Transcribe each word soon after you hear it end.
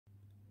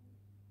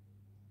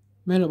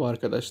Merhaba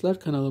arkadaşlar,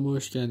 kanalıma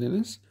hoş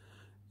geldiniz.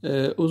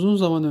 Uzun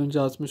zaman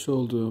önce atmış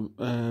olduğum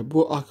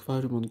bu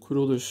akvaryumun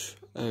kuruluş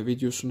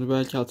videosunu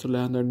belki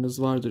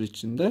hatırlayanlarınız vardır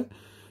içinde.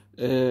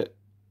 E,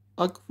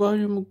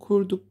 Akvaryumu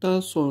kurduktan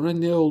sonra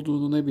ne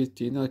olduğunu ne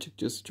bittiğini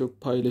açıkçası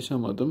çok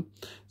paylaşamadım.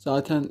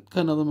 Zaten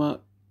kanalıma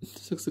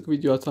sık sık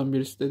video atan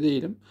birisi de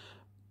değilim.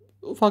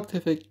 Ufak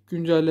tefek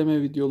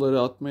güncelleme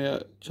videoları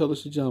atmaya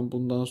çalışacağım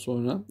bundan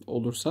sonra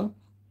olursa.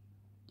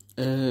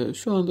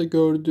 Şu anda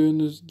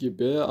gördüğünüz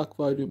gibi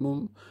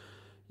akvaryumum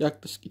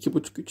yaklaşık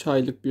 2,5-3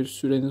 aylık bir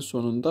sürenin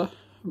sonunda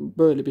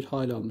böyle bir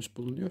hal almış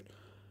bulunuyor.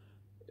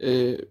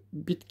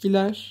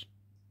 Bitkiler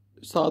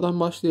sağdan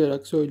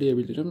başlayarak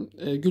söyleyebilirim.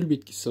 Gül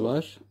bitkisi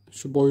var.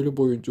 Şu boylu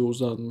boyunca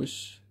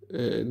uzanmış.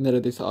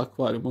 Neredeyse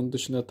akvaryumun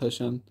dışına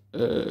taşan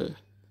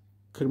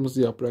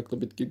kırmızı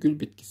yapraklı bitki gül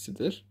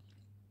bitkisidir.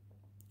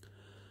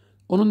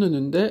 Onun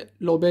önünde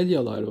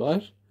lobelyalar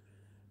var.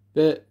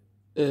 Ve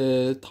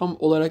tam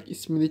olarak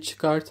ismini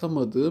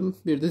çıkartamadığım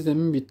bir de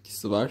zemin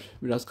bitkisi var.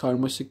 Biraz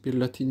karmaşık bir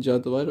Latince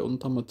adı var. Onu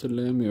tam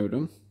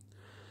hatırlayamıyorum.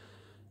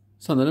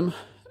 Sanırım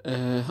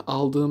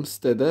aldığım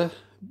sitede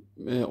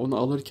onu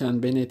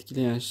alırken beni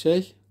etkileyen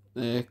şey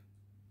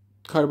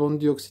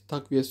karbondioksit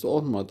takviyesi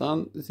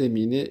olmadan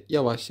zemini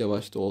yavaş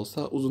yavaş da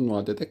olsa uzun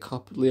vadede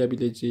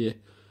kaplayabileceği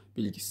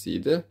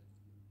bilgisiydi.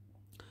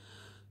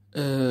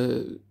 E,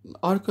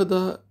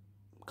 Arkada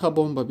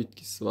kabomba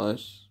bitkisi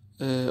var.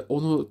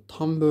 Onu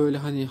tam böyle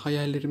hani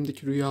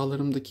hayallerimdeki,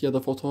 rüyalarımdaki ya da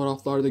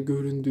fotoğraflarda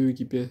göründüğü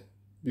gibi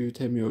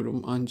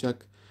büyütemiyorum.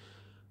 Ancak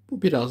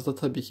bu biraz da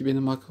tabii ki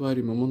benim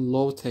akvaryumumun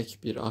low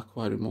tech bir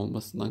akvaryum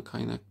olmasından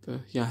kaynaklı.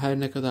 Ya her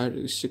ne kadar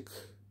ışık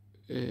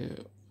e,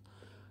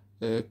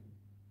 e,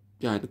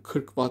 yani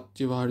 40 watt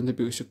civarında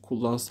bir ışık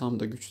kullansam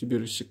da güçlü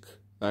bir ışık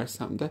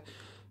versem de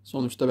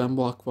sonuçta ben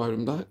bu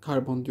akvaryumda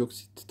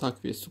karbondioksit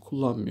takviyesi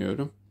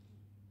kullanmıyorum.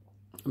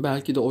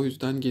 Belki de o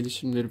yüzden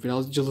gelişimleri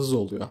biraz cılız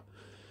oluyor.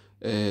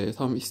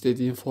 Tam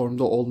istediğim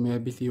formda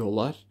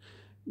olmayabiliyorlar.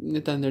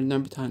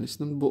 Nedenlerinden bir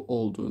tanesinin bu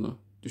olduğunu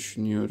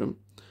düşünüyorum.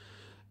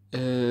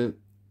 Ee,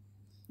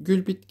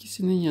 Gül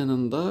bitkisinin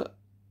yanında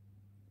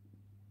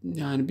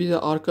yani bir de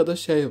arkada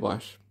şey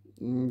var.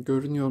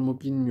 Görünüyor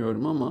mu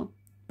bilmiyorum ama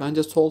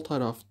bence sol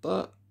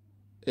tarafta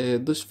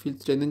dış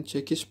filtrenin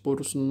çekiş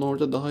borusunun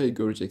orada daha iyi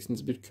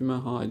göreceksiniz bir küme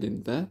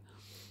halinde.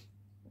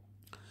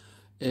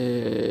 Ee,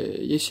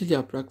 Yeşil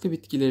yapraklı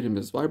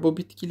bitkilerimiz var. Bu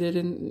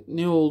bitkilerin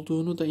ne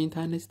olduğunu da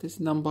internet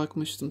sitesinden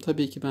bakmıştım.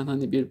 Tabii ki ben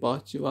hani bir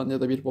bahçıvan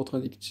ya da bir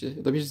botanikçi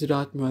ya da bir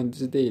ziraat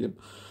mühendisi değilim.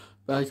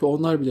 Belki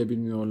onlar bile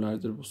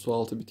bilmiyorlardır bu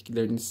sualtı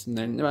bitkilerin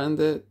isimlerini. Ben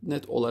de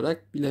net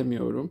olarak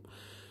bilemiyorum.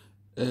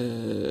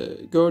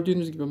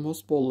 Gördüğünüz gibi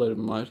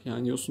mosbollarım var.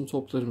 Yani yosun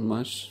toplarım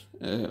var.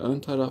 Ön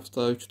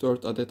tarafta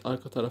 3-4 adet,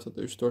 arka tarafta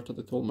da 3-4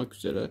 adet olmak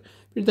üzere.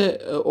 Bir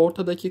de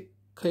ortadaki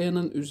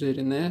kayanın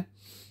üzerine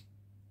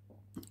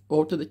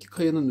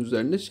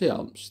şey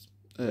almıştım.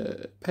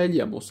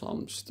 Pelya mos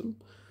almıştım.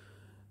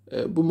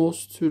 Bu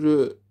mos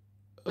türü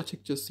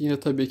açıkçası yine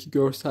tabii ki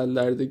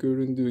görsellerde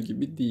göründüğü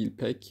gibi değil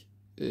pek.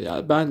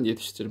 Yani ben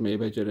yetiştirmeyi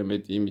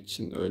beceremediğim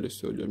için öyle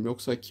söylüyorum.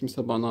 Yoksa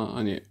kimse bana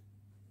hani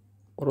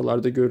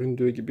oralarda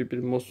göründüğü gibi bir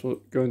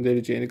mosu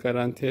göndereceğini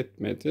garanti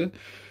etmedi.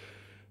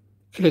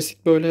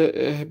 Klasik böyle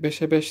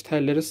 5'e 5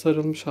 tellere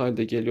sarılmış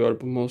halde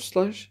geliyor bu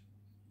moslar.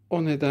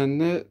 O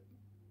nedenle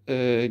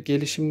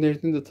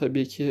gelişimlerinin de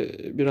tabii ki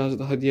biraz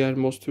daha diğer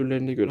mos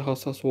türlerine göre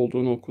hassas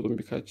olduğunu okudum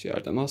birkaç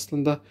yerden.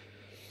 Aslında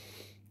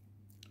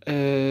e,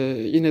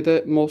 yine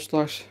de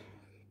moslar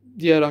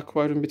diğer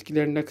akvaryum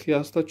bitkilerine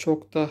kıyasla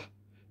çok da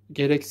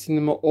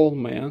gereksinimi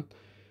olmayan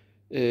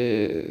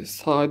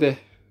sade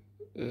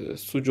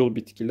sucul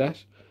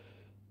bitkiler.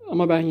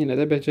 Ama ben yine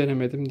de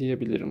beceremedim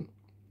diyebilirim.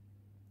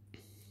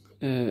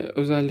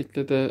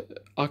 Özellikle de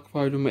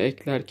akvaryumu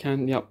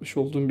eklerken yapmış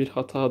olduğum bir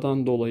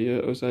hatadan dolayı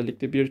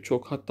özellikle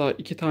birçok hatta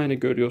 2 tane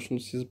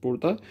görüyorsunuz siz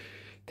burada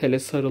tele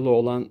sarılı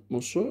olan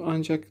musu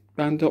ancak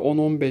bende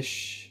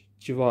 10-15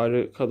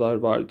 civarı kadar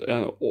vardı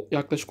yani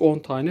yaklaşık 10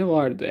 tane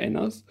vardı en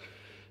az.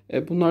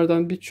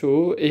 Bunlardan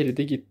birçoğu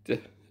eridi gitti.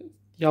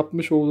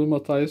 Yapmış olduğum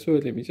hatayı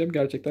söylemeyeceğim.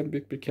 Gerçekten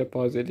büyük bir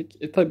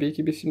kepazelik. Tabii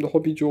ki biz şimdi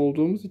hobici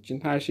olduğumuz için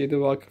her şeyde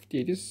vakıf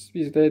değiliz.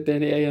 Biz de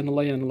deneye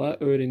yanıla yanıla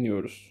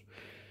öğreniyoruz.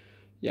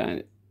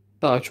 Yani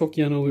daha çok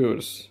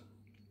yanılıyoruz.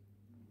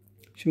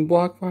 Şimdi bu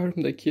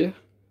akvaryumdaki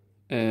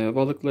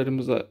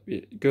balıklarımıza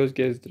bir göz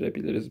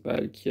gezdirebiliriz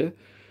belki.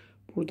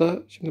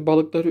 Burada şimdi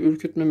balıkları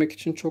ürkütmemek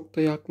için çok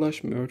da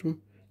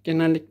yaklaşmıyorum.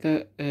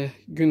 Genellikle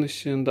gün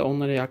ışığında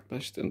onlara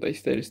yaklaştığında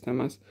ister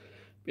istemez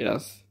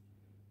biraz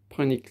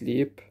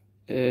panikleyip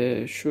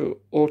şu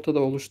ortada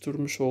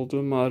oluşturmuş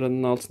olduğu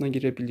mağaranın altına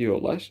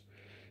girebiliyorlar.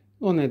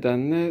 O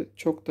nedenle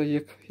çok da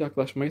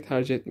yaklaşmayı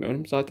tercih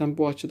etmiyorum. Zaten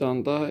bu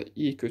açıdan da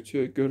iyi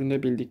kötü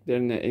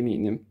görünebildiklerine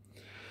eminim.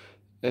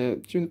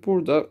 Şimdi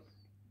burada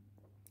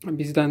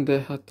bizden de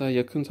hatta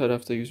yakın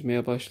tarafta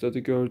yüzmeye başladı.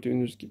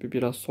 Gördüğünüz gibi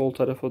biraz sol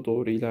tarafa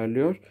doğru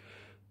ilerliyor.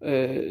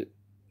 Ee,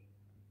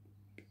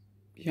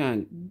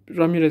 Yani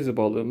Ramirez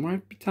balığım var.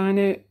 Bir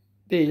tane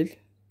değil,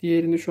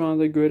 Diğerini şu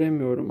anda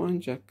göremiyorum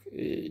ancak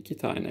iki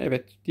tane.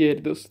 Evet,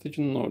 diğeri de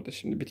ısıtıcının orada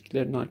şimdi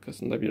bitkilerin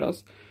arkasında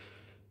biraz.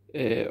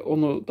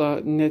 Onu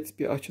da net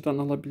bir açıdan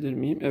alabilir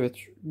miyim? Evet,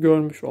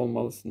 görmüş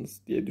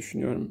olmalısınız diye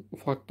düşünüyorum.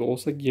 Ufak da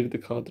olsa girdi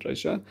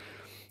kadraja.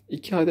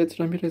 2 adet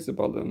ramirezi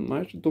balığım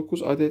var.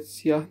 9 adet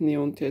siyah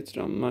neon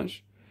tetram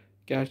var.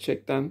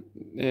 Gerçekten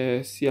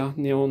siyah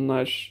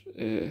neonlar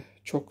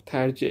çok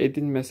tercih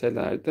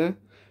edilmeseler de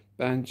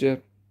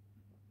bence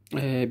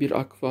bir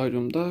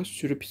akvaryumda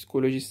sürü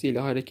psikolojisiyle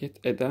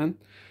hareket eden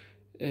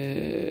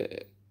e,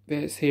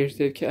 ve seyir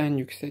zevki en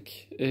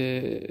yüksek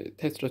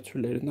tetra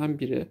türlerinden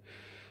biri.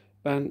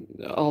 Ben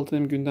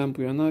aldığım günden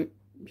bu yana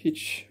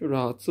hiç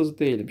rahatsız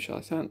değilim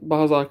şahsen.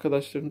 Bazı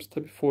arkadaşlarımız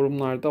tabii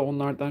forumlarda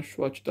onlardan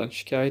şu açıdan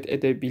şikayet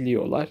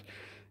edebiliyorlar.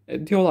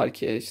 Diyorlar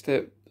ki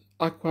işte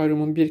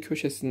akvaryumun bir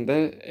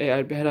köşesinde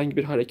eğer herhangi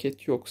bir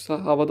hareket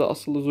yoksa havada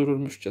asılı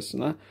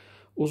dururmuşçasına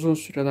uzun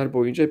süreler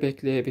boyunca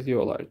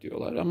bekleyebiliyorlar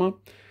diyorlar. Ama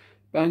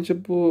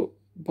bence bu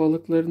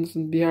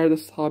balıklarınızın bir yerde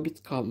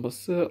sabit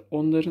kalması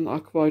onların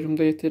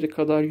akvaryumda yeteri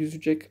kadar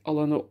yüzecek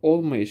alanı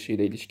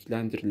olmayışıyla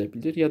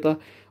ilişkilendirilebilir ya da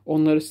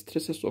onları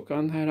strese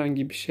sokan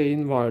herhangi bir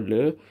şeyin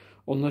varlığı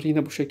onları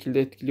yine bu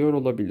şekilde etkiliyor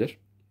olabilir.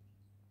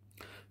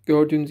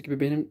 Gördüğünüz gibi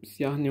benim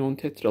siyah neon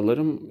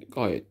tetralarım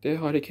gayet de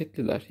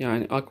hareketliler.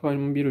 Yani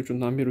akvaryumun bir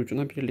ucundan bir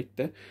ucuna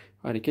birlikte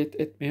hareket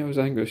etmeye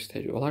özen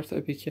gösteriyorlar.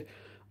 Tabii ki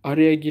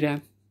araya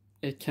giren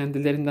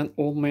kendilerinden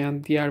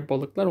olmayan diğer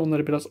balıklar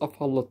onları biraz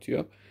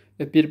afallatıyor.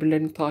 Ve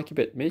birbirlerini takip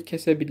etmeyi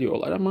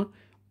kesebiliyorlar ama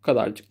o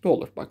kadarcık da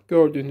olur. Bak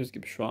gördüğünüz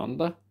gibi şu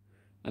anda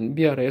hani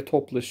bir araya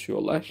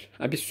toplaşıyorlar.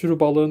 Yani bir sürü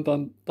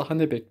balığından daha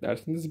ne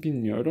beklersiniz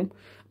bilmiyorum.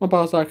 Ama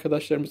bazı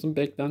arkadaşlarımızın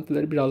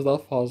beklentileri biraz daha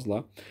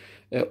fazla.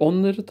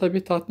 Onları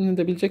tabii tatmin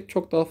edebilecek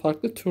çok daha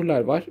farklı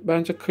türler var.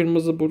 Bence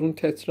kırmızı burun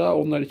tetra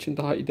onlar için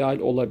daha ideal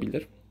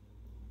olabilir.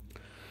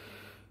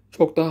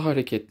 Çok daha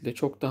hareketli,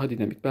 çok daha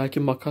dinamik. Belki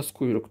makas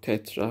kuyruk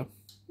tetra,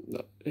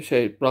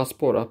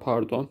 raspora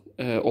pardon,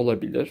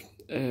 olabilir.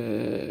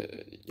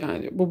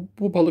 Yani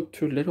bu balık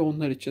türleri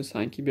onlar için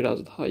sanki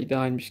biraz daha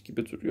idealmiş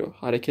gibi duruyor.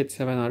 Hareket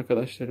seven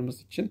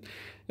arkadaşlarımız için.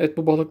 Evet,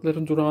 bu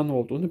balıkların durağan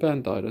olduğunu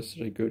ben de ara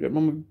sıra görüyorum.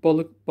 Ama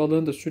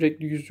balığın da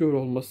sürekli yüzüyor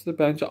olması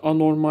bence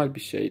anormal bir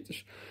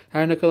şeydir.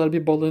 Her ne kadar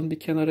bir balığın bir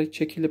kenara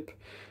çekilip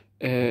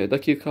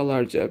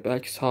dakikalarca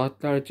belki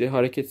saatlerce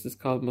hareketsiz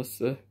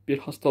kalması bir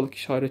hastalık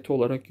işareti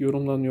olarak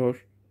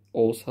yorumlanıyor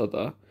olsa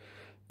da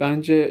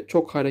bence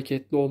çok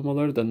hareketli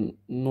olmaları da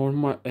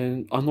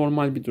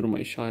anormal bir duruma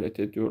işaret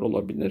ediyor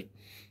olabilir.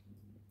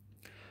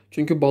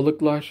 Çünkü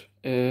balıklar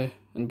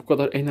hani bu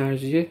kadar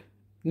enerjiyi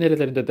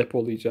nerelerinde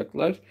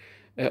depolayacaklar?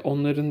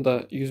 Onların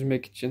da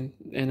yüzmek için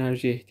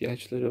enerjiye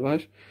ihtiyaçları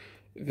var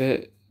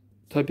ve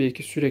tabii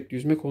ki sürekli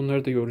yüzmek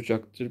onları da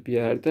yoracaktır bir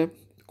yerde.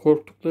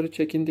 Korktukları,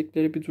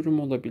 çekindikleri bir durum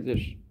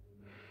olabilir.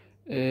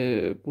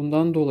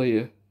 Bundan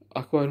dolayı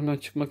akvaryumdan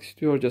çıkmak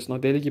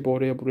istiyorcasına deli gibi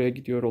oraya buraya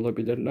gidiyor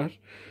olabilirler.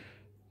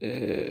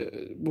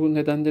 Bu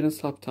nedenlerin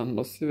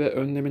saptanması ve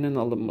önleminin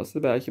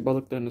alınması belki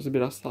balıklarınızı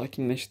biraz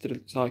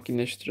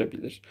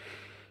sakinleştirebilir.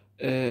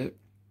 Ee,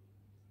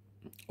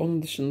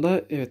 Onun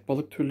dışında evet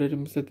balık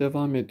türlerimize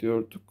devam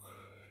ediyorduk.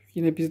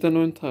 Yine bizden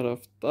ön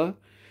tarafta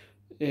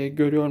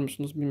görüyor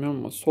musunuz bilmiyorum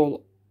ama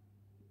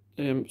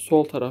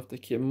sol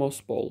taraftaki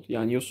moss ball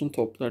yani yosun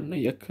toplarına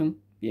yakın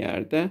bir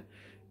yerde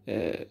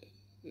e,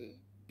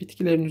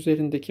 bitkilerin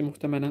üzerindeki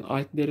muhtemelen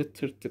algleri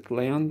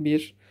tırtıklayan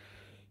bir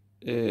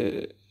e,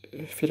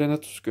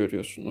 frenatus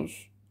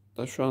görüyorsunuz.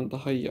 Da şu an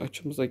daha iyi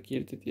açımıza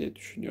girdi diye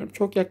düşünüyorum.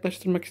 Çok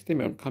yaklaştırmak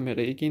istemiyorum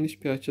kamerayı.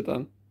 Geniş bir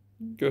açıdan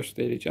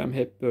göstereceğim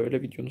hep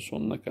böyle videonun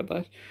sonuna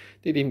kadar.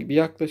 Dediğim gibi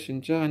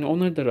yaklaşınca hani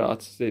onları da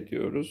rahatsız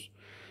ediyoruz.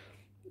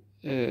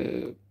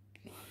 Ee,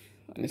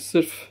 Hani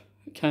sırf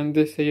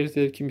kendi seyir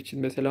zevkim için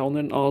mesela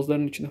onların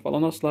ağızlarının içine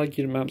falan asla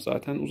girmem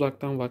zaten.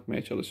 Uzaktan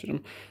bakmaya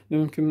çalışırım.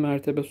 Mümkün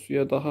mertebe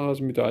suya daha az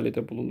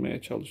müdahalede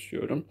bulunmaya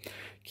çalışıyorum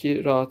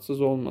ki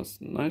rahatsız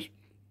olmasınlar.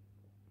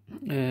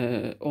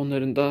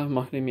 Onların da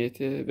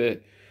mahremiyeti ve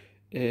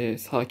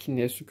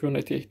sakinliğe,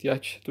 sükunete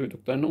ihtiyaç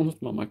duyduklarını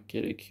unutmamak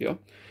gerekiyor.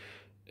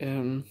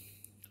 E,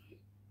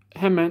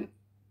 Hemen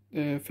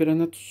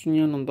Frenatus'un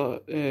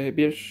yanında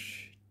bir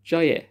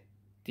Jaye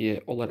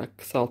diye olarak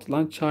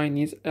kısaltılan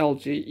Chinese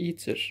Algae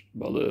Eater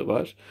balığı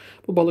var.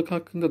 Bu balık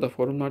hakkında da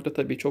forumlarda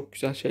tabii çok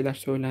güzel şeyler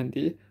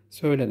söylendiği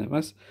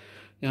söylenemez.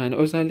 Yani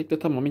özellikle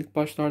tamam ilk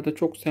başlarda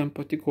çok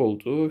sempatik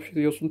oldu.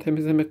 Yosun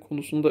temizlemek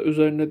konusunda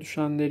üzerine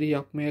düşenleri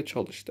yapmaya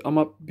çalıştı.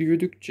 Ama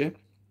büyüdükçe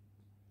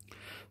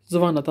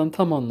zıvanadan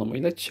tam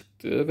anlamıyla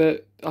çıktığı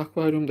ve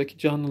akvaryumdaki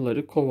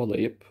canlıları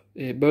kovalayıp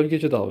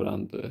bölgece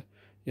davrandığı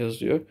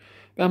yazıyor.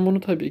 Ben bunu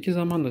tabii ki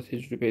zamanla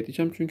tecrübe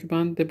edeceğim. Çünkü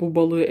ben de bu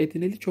balığı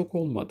edineli çok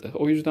olmadı.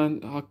 O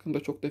yüzden hakkında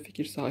çok da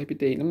fikir sahibi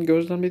değilim.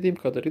 Gözlemlediğim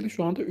kadarıyla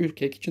şu anda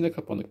ürkek, içine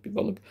kapanık bir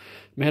balık.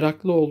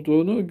 Meraklı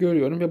olduğunu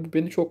görüyorum ve bu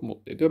beni çok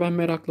mutlu ediyor. Ben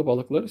meraklı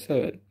balıkları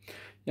severim.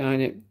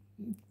 Yani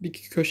bir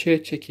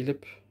köşeye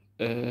çekilip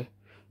e,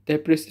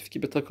 depresif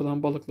gibi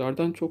takılan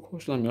balıklardan çok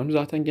hoşlanmıyorum.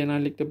 Zaten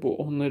genellikle bu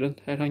onların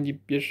herhangi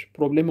bir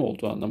problemi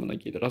olduğu anlamına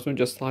gelir. Az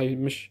önce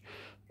saymış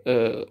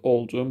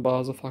olduğum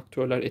bazı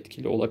faktörler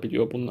etkili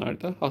olabiliyor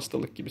bunlarda.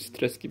 Hastalık gibi,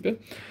 stres gibi.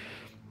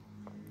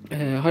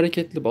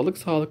 Hareketli balık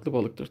sağlıklı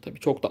balıktır tabii.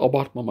 Çok da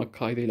abartmamak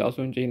kaydıyla az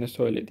önce yine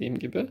söylediğim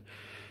gibi.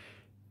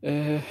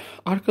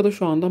 Arkada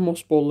şu anda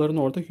mosbolların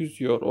orada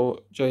yüzüyor.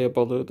 O caya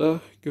balığı da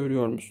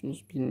görüyor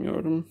musunuz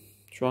bilmiyorum.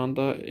 Şu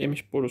anda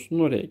emiş borusunun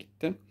oraya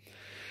gitti.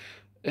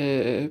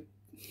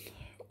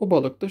 O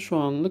balık da şu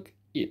anlık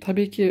iyi.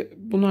 Tabii ki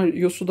bunlar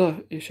yosuda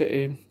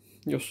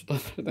yosuda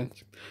nereden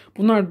çıktı?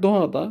 Bunlar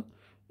doğada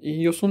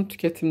yosun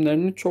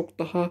tüketimlerini çok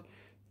daha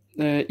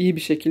iyi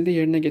bir şekilde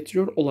yerine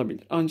getiriyor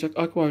olabilir. Ancak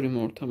akvaryum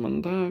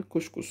ortamında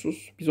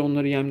kuşkusuz biz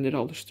onları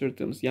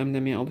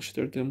yemlemeye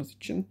alıştırdığımız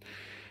için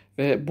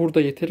ve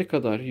burada yeteri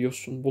kadar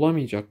yosun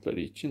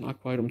bulamayacakları için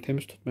akvaryumu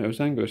temiz tutmaya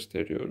özen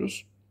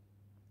gösteriyoruz.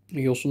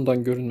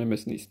 Yosundan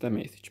görünmemesini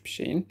istemeyiz hiçbir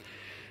şeyin.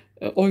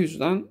 O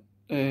yüzden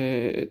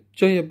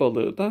caya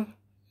balığı da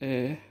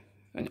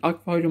hani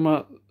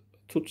akvaryuma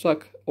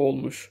tutsak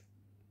olmuş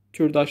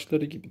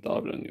türdaşları gibi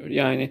davranıyor.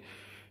 Yani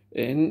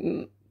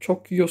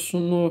çok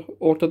yosunu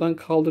ortadan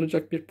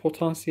kaldıracak bir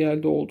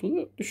potansiyelde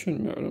olduğunu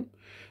düşünmüyorum.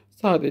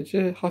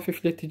 Sadece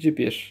hafifletici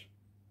bir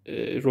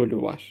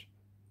rolü var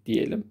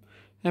diyelim.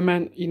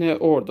 Hemen yine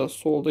orada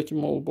soldaki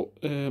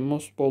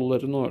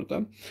mosbolların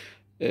orada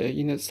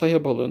yine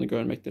saya balığını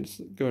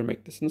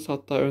görmektesiniz.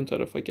 Hatta ön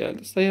tarafa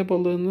geldi. Saya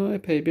balığını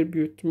epey bir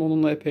büyüttüm.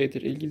 Onunla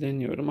epeydir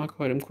ilgileniyorum.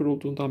 Akvaryum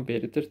kurulduğundan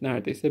beridir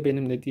neredeyse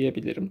benimle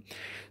diyebilirim.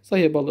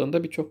 Saya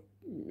balığında birçok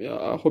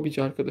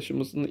hobici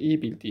arkadaşımızın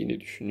iyi bildiğini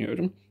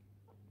düşünüyorum.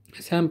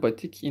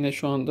 Sempatik. Yine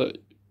şu anda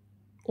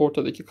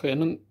ortadaki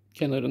kayanın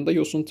kenarında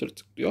yosun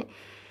tırtıklıyor.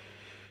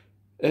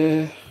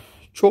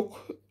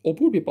 Çok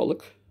obur bir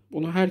balık.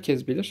 Bunu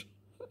herkes bilir.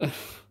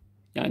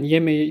 Yani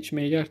yemeği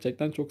içmeyi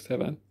gerçekten çok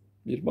seven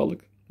bir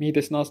balık.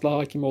 Midesine asla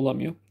hakim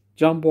olamıyor.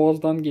 Can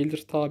boğazdan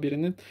gelir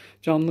tabirinin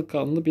canlı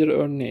kanlı bir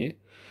örneği.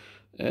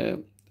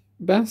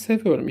 Ben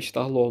seviyorum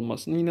iştahlı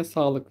olmasını. Yine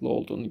sağlıklı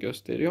olduğunu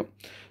gösteriyor.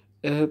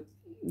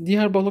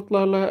 Diğer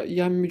balıklarla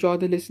yem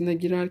mücadelesine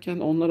girerken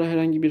onlara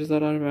herhangi bir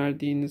zarar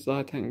verdiğini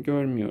zaten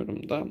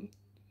görmüyorum da.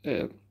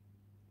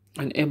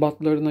 Hani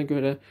ebatlarına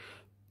göre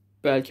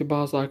belki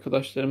bazı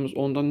arkadaşlarımız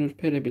ondan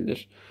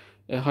ürperebilir.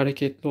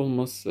 Hareketli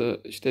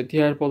olması, işte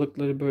diğer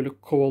balıkları böyle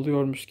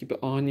kovalıyormuş gibi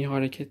ani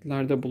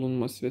hareketlerde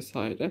bulunması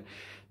vesaire.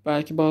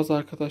 Belki bazı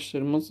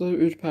arkadaşlarımızı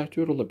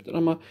ürpertiyor olabilir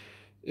ama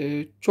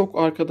çok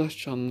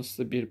arkadaş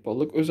canlısı bir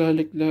balık.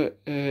 Özellikle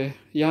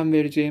yem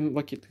vereceğim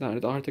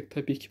vakitlerde artık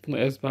tabii ki bunu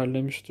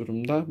ezberlemiş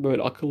durumda.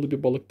 Böyle akıllı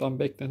bir balıktan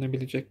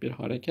beklenebilecek bir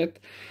hareket.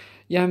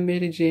 Yem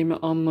vereceğimi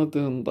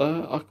anladığında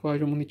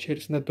akvaryumun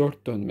içerisinde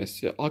dört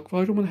dönmesi,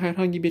 akvaryumun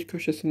herhangi bir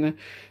köşesine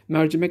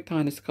mercimek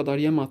tanesi kadar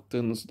yem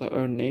attığınızda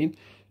örneğin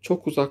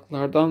çok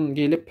uzaklardan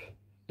gelip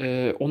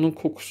onun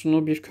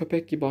kokusunu bir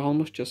köpek gibi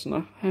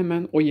almışçasına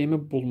hemen o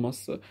yemi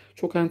bulması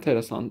çok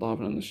enteresan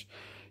davranış.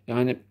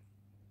 Yani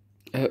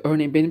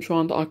örneğin benim şu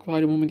anda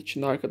akvaryumumun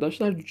içinde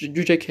arkadaşlar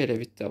cüce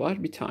kerevit de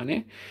var bir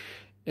tane.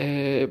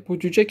 Bu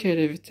cüce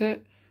kerevite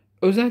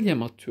özel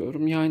yem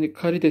atıyorum. Yani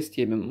karides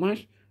yemim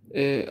var.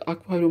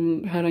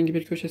 Akvaryumun herhangi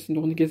bir köşesinde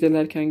onu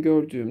gezelerken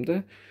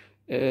gördüğümde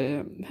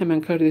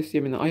hemen karides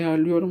yemini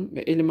ayarlıyorum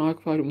ve elimi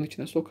akvaryumun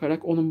içine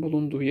sokarak onun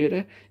bulunduğu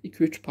yere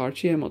 2-3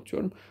 parça yem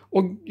atıyorum.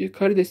 O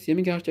karides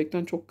yemi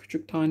gerçekten çok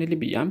küçük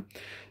taneli bir yem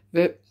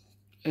ve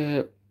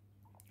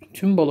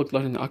tüm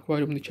balıkların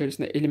akvaryumun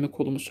içerisine elimi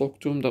kolumu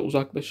soktuğumda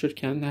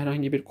uzaklaşırken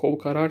herhangi bir kov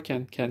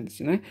kararken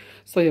kendisine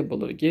saya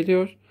balığı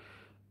geliyor.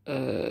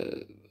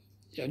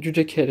 Ya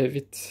cüce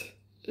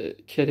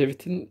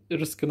kerevitin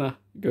rızkına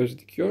göz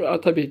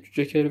dikiyor. Tabii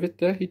cüce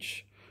kerevit de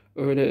hiç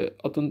öyle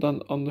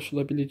adından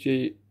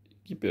anlaşılabileceği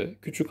gibi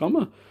küçük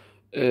ama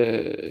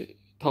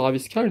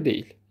tavizkar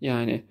değil.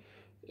 Yani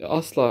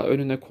asla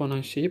önüne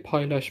konan şeyi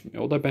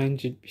paylaşmıyor. O da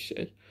bencil bir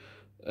şey.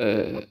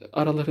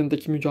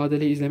 Aralarındaki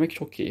mücadeleyi izlemek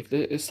çok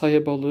keyifli.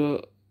 Saya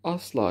balığı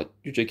asla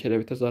cüce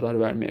kerevite zarar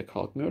vermeye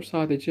kalkmıyor.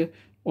 Sadece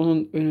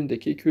onun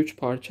önündeki 2-3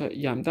 parça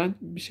yemden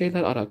bir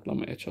şeyler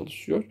araklamaya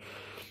çalışıyor.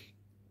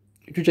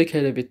 Cüce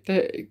kelebek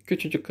de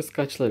küçücük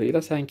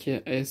kıskaçlarıyla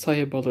sanki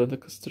saya balığını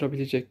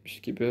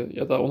kıstırabilecekmiş gibi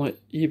ya da ona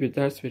iyi bir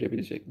ders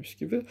verebilecekmiş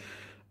gibi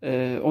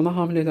ona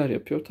hamleler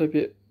yapıyor.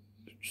 Tabii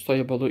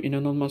saya balığı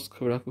inanılmaz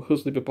kıvrak ve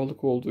hızlı bir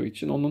balık olduğu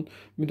için onun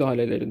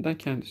müdahalelerinden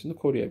kendisini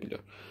koruyabiliyor.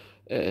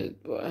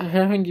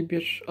 Herhangi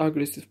bir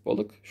agresif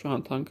balık şu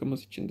an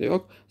tankımız içinde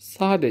yok.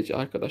 Sadece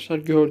arkadaşlar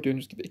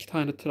gördüğünüz gibi 2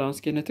 tane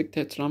transgenetik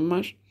tetram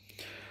var.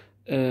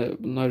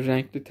 Bunlar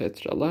renkli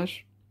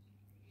tetralar.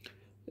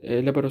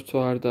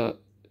 Laboratuvarda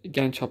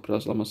gen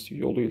çaprazlaması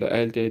yoluyla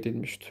elde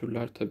edilmiş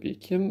türler tabii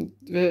ki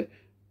ve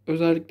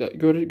özellikle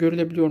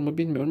görülebiliyor mu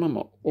bilmiyorum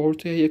ama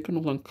ortaya yakın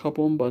olan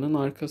kabombanın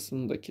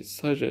arkasındaki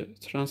sarı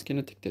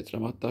transgenetik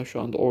tetram hatta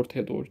şu anda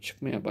ortaya doğru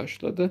çıkmaya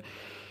başladı.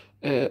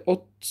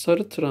 O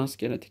sarı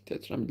transgenetik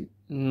tetram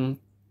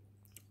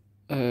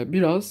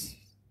biraz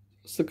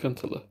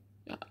sıkıntılı.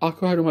 Yani,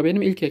 akvaryuma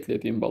benim ilk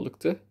eklediğim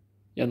balıktı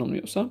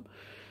yanılmıyorsam.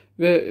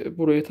 Ve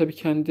burayı tabii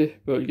kendi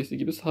bölgesi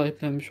gibi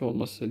sahiplenmiş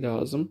olması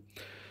lazım.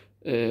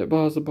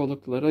 Bazı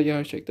balıklara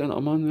gerçekten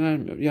aman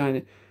vermiyor.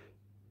 Yani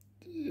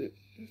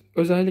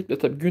özellikle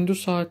tabii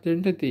gündüz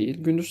saatlerinde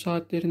değil. Gündüz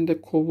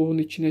saatlerinde kovuğun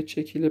içine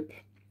çekilip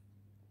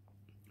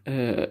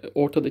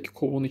ortadaki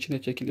kovuğun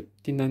içine çekilip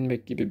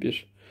dinlenmek gibi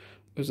bir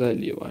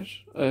özelliği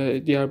var.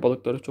 Diğer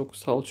balıklara çok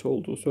salça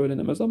olduğu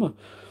söylenemez ama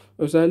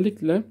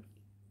özellikle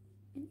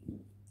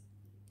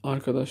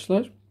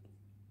arkadaşlar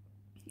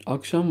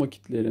akşam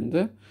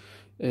vakitlerinde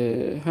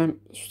hem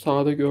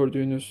sağda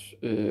gördüğünüz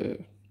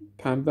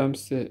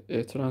pembemsi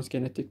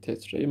transgenetik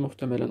tetrayı,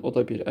 muhtemelen o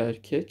da bir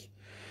erkek,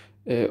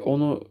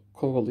 onu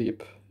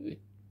kovalayıp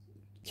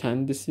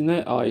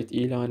kendisine ait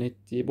ilan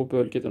ettiği bu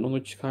bölgeden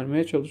onu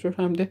çıkarmaya çalışıyor.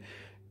 Hem de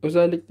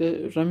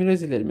özellikle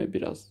Ramirez'ilerime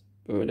biraz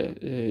böyle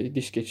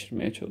diş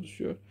geçirmeye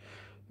çalışıyor.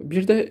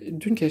 Bir de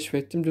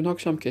dün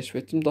akşam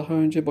keşfettim. Daha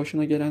önce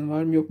başına gelen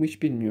var mı yok mu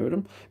hiç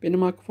bilmiyorum.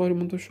 Benim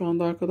akvaryumumda şu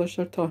anda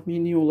arkadaşlar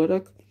tahmini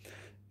olarak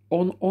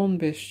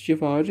 10-15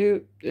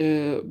 civarı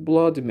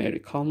Bloody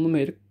Mary, kanlı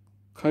Mary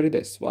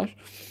karides var.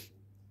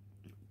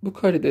 Bu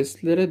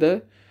karideslere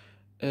de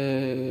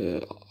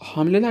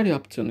hamleler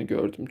yaptığını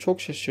gördüm.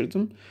 Çok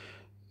şaşırdım.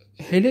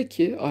 Hele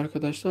ki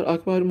arkadaşlar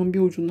akvaryumun bir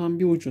ucundan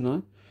bir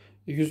ucuna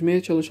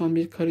yüzmeye çalışan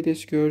bir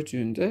karides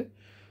gördüğünde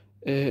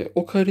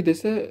o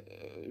karidese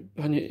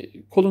hani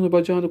kolunu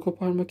bacağını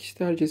koparmak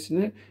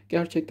istercesine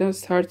gerçekten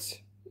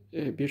sert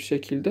bir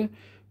şekilde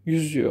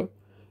yüzüyor.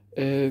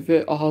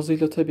 Ve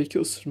ağzıyla tabii ki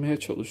ısırmaya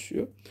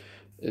çalışıyor.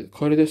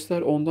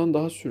 Karidesler ondan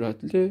daha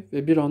süratli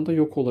ve bir anda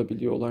yok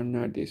olabiliyorlar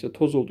neredeyse.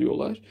 Toz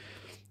oluyorlar.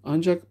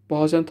 Ancak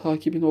bazen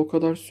takibini o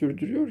kadar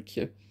sürdürüyor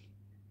ki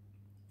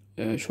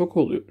şok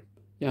oluyor.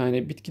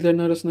 Yani bitkilerin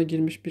arasına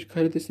girmiş bir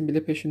karidesin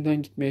bile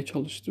peşinden gitmeye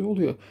çalıştığı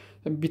oluyor.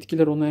 Tabii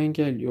bitkiler onu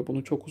engelliyor.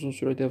 Bunu çok uzun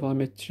süre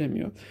devam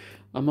ettiremiyor.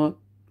 Ama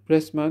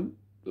resmen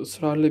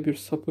ısrarlı bir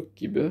sapık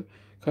gibi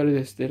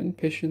karideslerin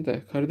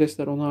peşinde.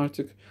 Karidesler ona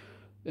artık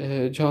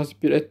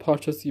cazip bir et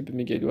parçası gibi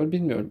mi geliyor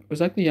bilmiyorum.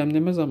 Özellikle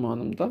yemleme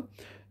zamanında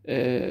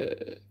e,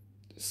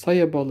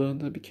 saya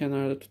balığını bir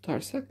kenarda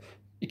tutarsak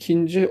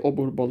ikinci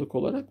obur balık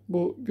olarak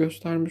bu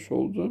göstermiş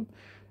olduğum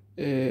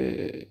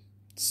e,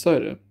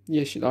 sarı,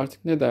 yeşil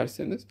artık ne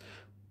derseniz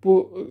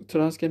bu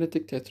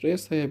transgenetik tetraya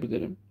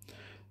sayabilirim.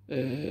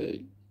 E,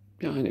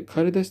 Yani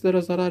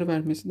karideslere zarar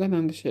vermesinden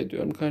endişe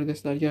ediyorum.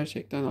 Karidesler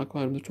gerçekten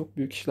akvaryumda çok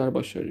büyük işler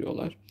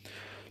başarıyorlar.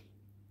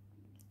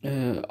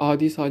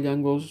 Adi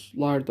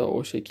salyangozlar da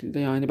o şekilde.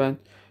 Yani ben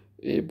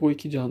bu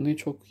iki canlıyı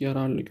çok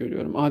yararlı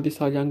görüyorum. Adi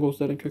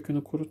salyangozların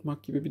kökünü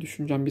kurutmak gibi bir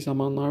düşüncem bir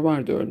zamanlar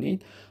vardı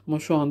örneğin. Ama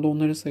şu anda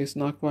onların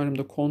sayısını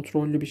akvaryumda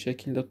kontrollü bir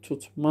şekilde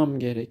tutmam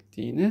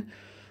gerektiğini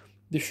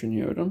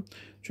düşünüyorum.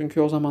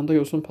 Çünkü o zaman da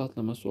yosun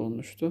patlaması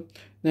olmuştu.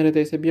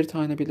 Neredeyse bir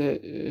tane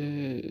bile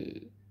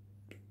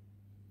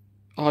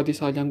adi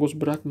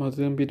salyangoz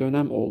bırakmadığım bir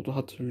dönem oldu,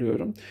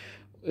 hatırlıyorum.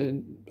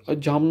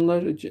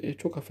 Camlar,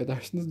 çok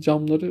affedersiniz,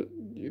 camları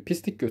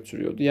pislik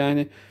götürüyordu.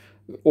 Yani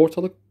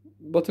ortalık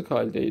batık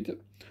haldeydi.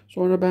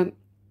 Sonra ben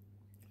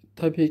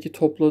tabii ki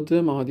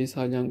topladığım adi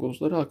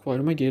salyangozları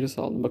akvaryuma geri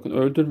saldım. Bakın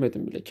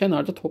öldürmedim bile.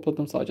 Kenarda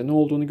topladım sadece. Ne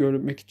olduğunu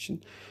görmek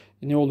için,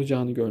 ne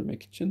olacağını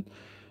görmek için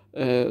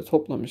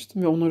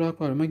toplamıştım ve onları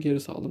akvaryuma geri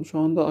saldım. Şu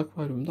anda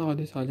akvaryumda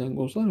adi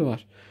salyangozlar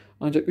var.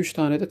 Ancak 3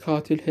 tane de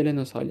katil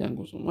Helena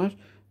salyangozum var.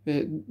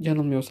 Ve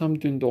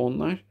yanılmıyorsam dün de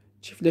onlar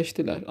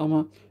çiftleştiler.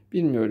 Ama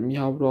bilmiyorum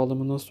yavru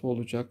alımı nasıl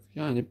olacak?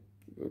 Yani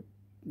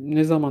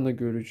ne zamana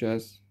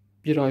göreceğiz?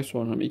 Bir ay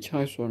sonra mı, 2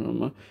 ay sonra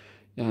mı?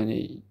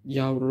 Yani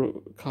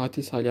yavru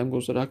katil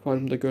salyangozları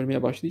akvaryumda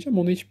görmeye başlayacağım.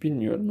 Onu hiç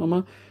bilmiyorum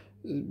ama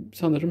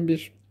sanırım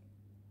bir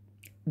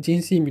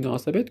cinsi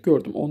münasebet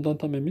gördüm. Ondan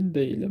tam emin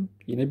değilim.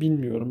 Yine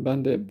bilmiyorum.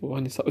 Ben de bu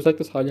hani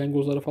özellikle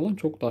salyangozlara falan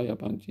çok daha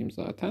yabancıyım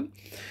zaten.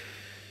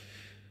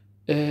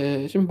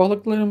 Şimdi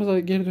balıklarımıza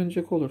geri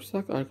dönecek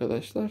olursak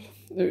arkadaşlar,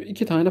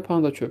 iki tane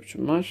panda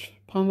çöpçüm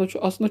var.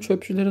 Aslında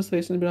çöpçülerin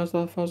sayısını biraz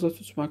daha fazla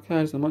tutmak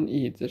her zaman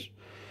iyidir.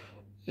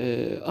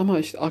 Ama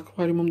işte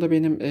akvaryumumda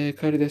benim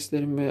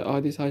karideslerim ve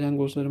adi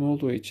salyangozlarım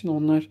olduğu için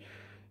onlar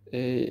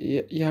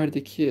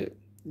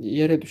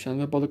yere düşen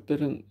ve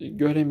balıkların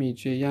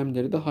göremeyeceği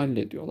yemleri de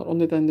hallediyorlar. O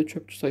nedenle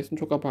çöpçü sayısını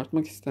çok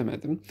abartmak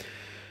istemedim.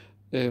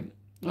 E,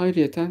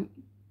 Ayrıyeten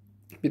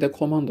bir de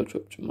komando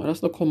çöpçüm var.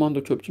 Aslında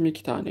komando çöpçüm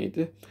iki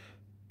taneydi.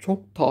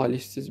 Çok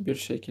talihsiz bir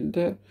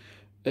şekilde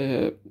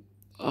e,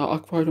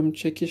 akvaryum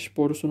çekiş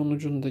borusunun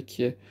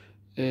ucundaki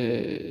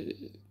e,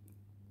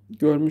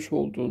 görmüş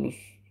olduğunuz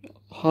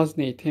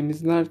hazneyi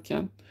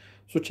temizlerken,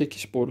 su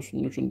çekiş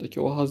borusunun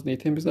ucundaki o hazneyi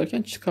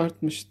temizlerken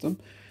çıkartmıştım.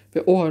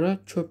 Ve o ara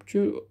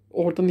çöpçü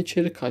oradan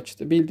içeri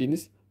kaçtı.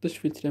 Bildiğiniz dış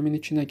filtremin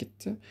içine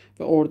gitti.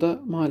 Ve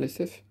orada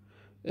maalesef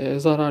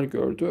zarar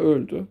gördü,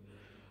 öldü.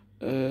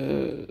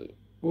 E,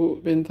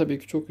 Bu beni tabii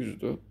ki çok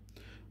üzdü.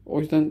 O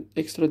yüzden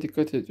ekstra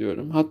dikkat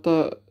ediyorum.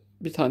 Hatta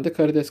bir tane de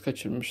karides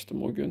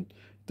kaçırmıştım o gün.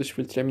 Dış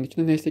filtremin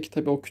içinde. Neyse ki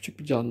tabii o küçük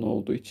bir canlı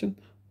olduğu için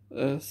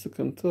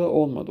sıkıntı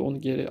olmadı.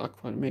 Onu geri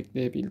akvaryuma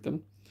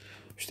ekleyebildim.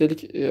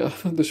 Üstelik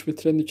dış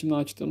filtrenin içini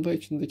açtığımda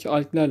içindeki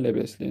alglerle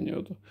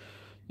besleniyordu.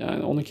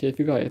 Yani onun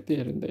keyfi gayet de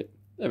yerindeydi.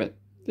 Evet,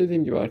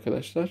 dediğim gibi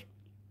arkadaşlar,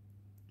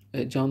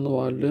 canlı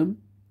varlığım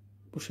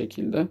bu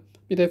şekilde.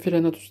 Bir de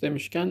Frenatus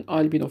demişken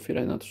albino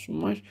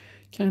Frenatus'um var.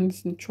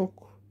 Kendisini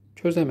çok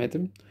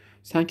çözemedim.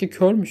 Sanki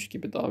körmüş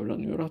gibi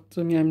davranıyor.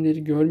 Attığım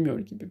yemleri görmüyor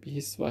gibi bir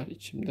his var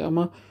içimde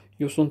ama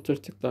yosun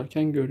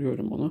tırtıklarken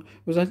görüyorum onu.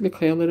 Özellikle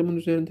kayalarımın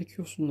üzerindeki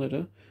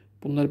yosunları,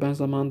 bunları ben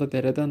zamanında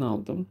dereden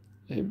aldım.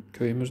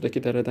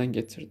 Köyümüzdeki dereden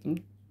getirdim.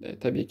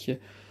 Tabii ki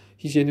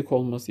hijyenik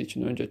olması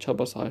için önce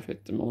çaba sarf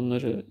ettim.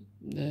 Onları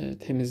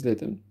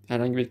temizledim.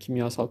 Herhangi bir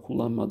kimyasal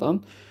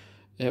kullanmadan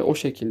o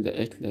şekilde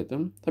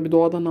ekledim. Tabii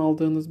doğadan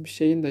aldığınız bir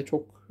şeyin de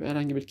çok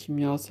herhangi bir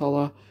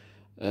kimyasala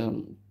e,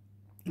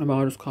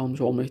 maruz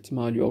kalmış olma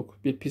ihtimali yok.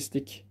 Bir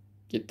pislik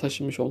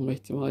taşımış olma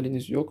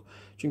ihtimaliniz yok.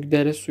 Çünkü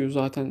dere suyu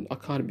zaten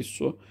akar bir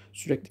su.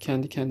 Sürekli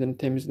kendi kendini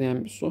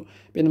temizleyen bir su.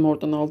 Benim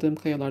oradan aldığım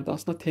kayalar da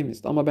aslında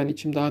temizdi. Ama ben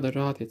içim daha da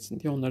rahat etsin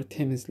diye onları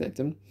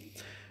temizledim.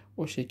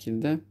 O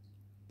şekilde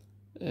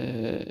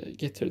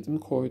getirdim,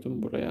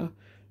 koydum buraya.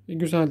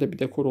 Güzel de bir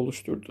dekor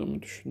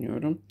oluşturduğumu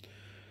düşünüyorum.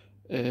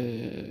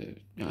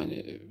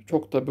 Yani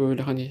çok da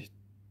böyle hani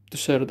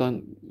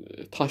dışarıdan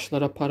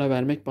taşlara para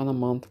vermek bana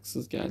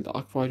mantıksız geldi.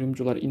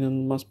 Akvaryumcular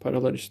inanılmaz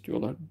paralar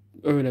istiyorlar.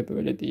 Öyle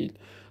böyle değil.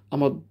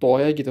 Ama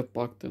doğaya gidip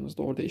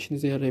baktığınızda orada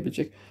işinize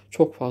yarayabilecek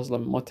çok fazla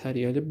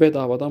materyali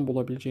bedavadan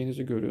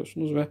bulabileceğinizi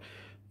görüyorsunuz ve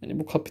hani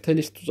bu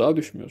kapitalist tuzağa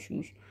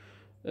düşmüyorsunuz.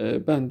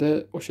 Ben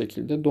de o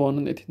şekilde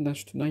doğanın etinden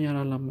sütünden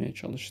yararlanmaya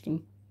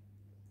çalıştım.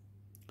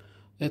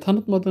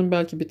 Tanıtmadığım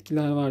belki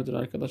bitkiler vardır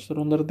arkadaşlar.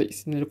 Onların da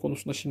isimleri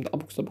konusunda şimdi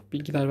abuk sabuk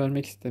bilgiler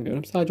vermek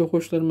istemiyorum. Sadece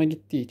hoşlarıma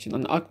gittiği için.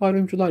 Hani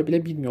akvaryumcular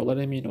bile bilmiyorlar,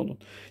 emin olun.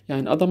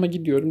 Yani adama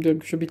gidiyorum, diyorum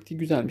ki şu bitki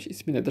güzelmiş,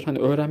 ismi nedir? Hani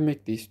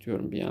öğrenmek de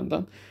istiyorum bir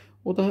yandan.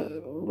 O da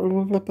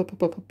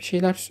bir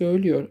şeyler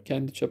söylüyor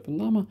kendi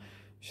çapında ama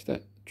işte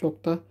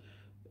çok da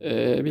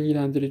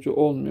bilgilendirici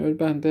olmuyor.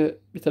 Ben de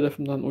bir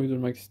tarafımdan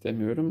uydurmak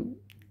istemiyorum.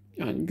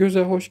 Yani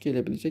göze hoş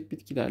gelebilecek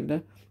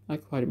bitkilerle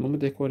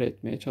akvaryumumu dekore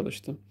etmeye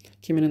çalıştım.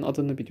 Kiminin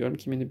adını biliyorum,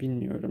 kimini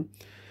bilmiyorum.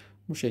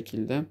 Bu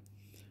şekilde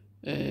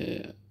e,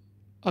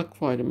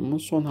 akvaryumumun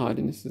son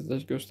halini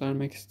sizlere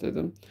göstermek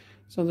istedim.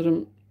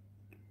 Sanırım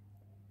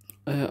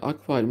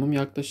akvaryumum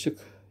yaklaşık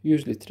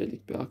 100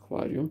 litrelik bir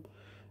akvaryum.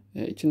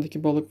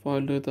 İçindeki balık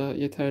varlığı da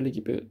yeterli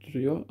gibi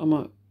duruyor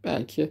ama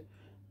belki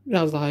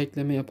biraz daha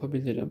ekleme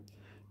yapabilirim.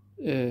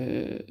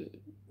 E,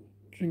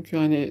 Çünkü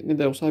hani ne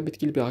de olsa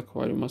bitkili bir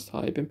akvaryuma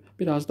sahibim.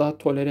 Biraz daha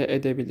tolere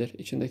edebilir.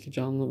 İçindeki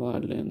canlı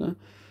varlığını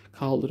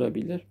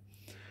kaldırabilir.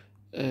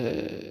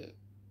 Ee,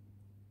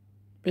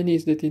 Beni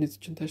izlediğiniz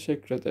için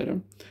teşekkür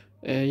ederim.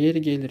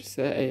 Yeri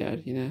gelirse eğer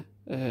yine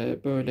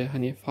böyle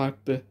hani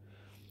farklı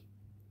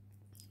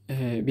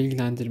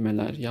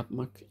bilgilendirmeler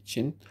yapmak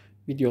için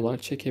videolar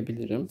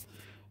çekebilirim.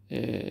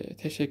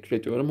 Teşekkür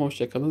ediyorum.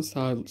 Hoşça kalın.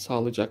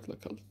 Sağlıcakla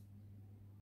kalın.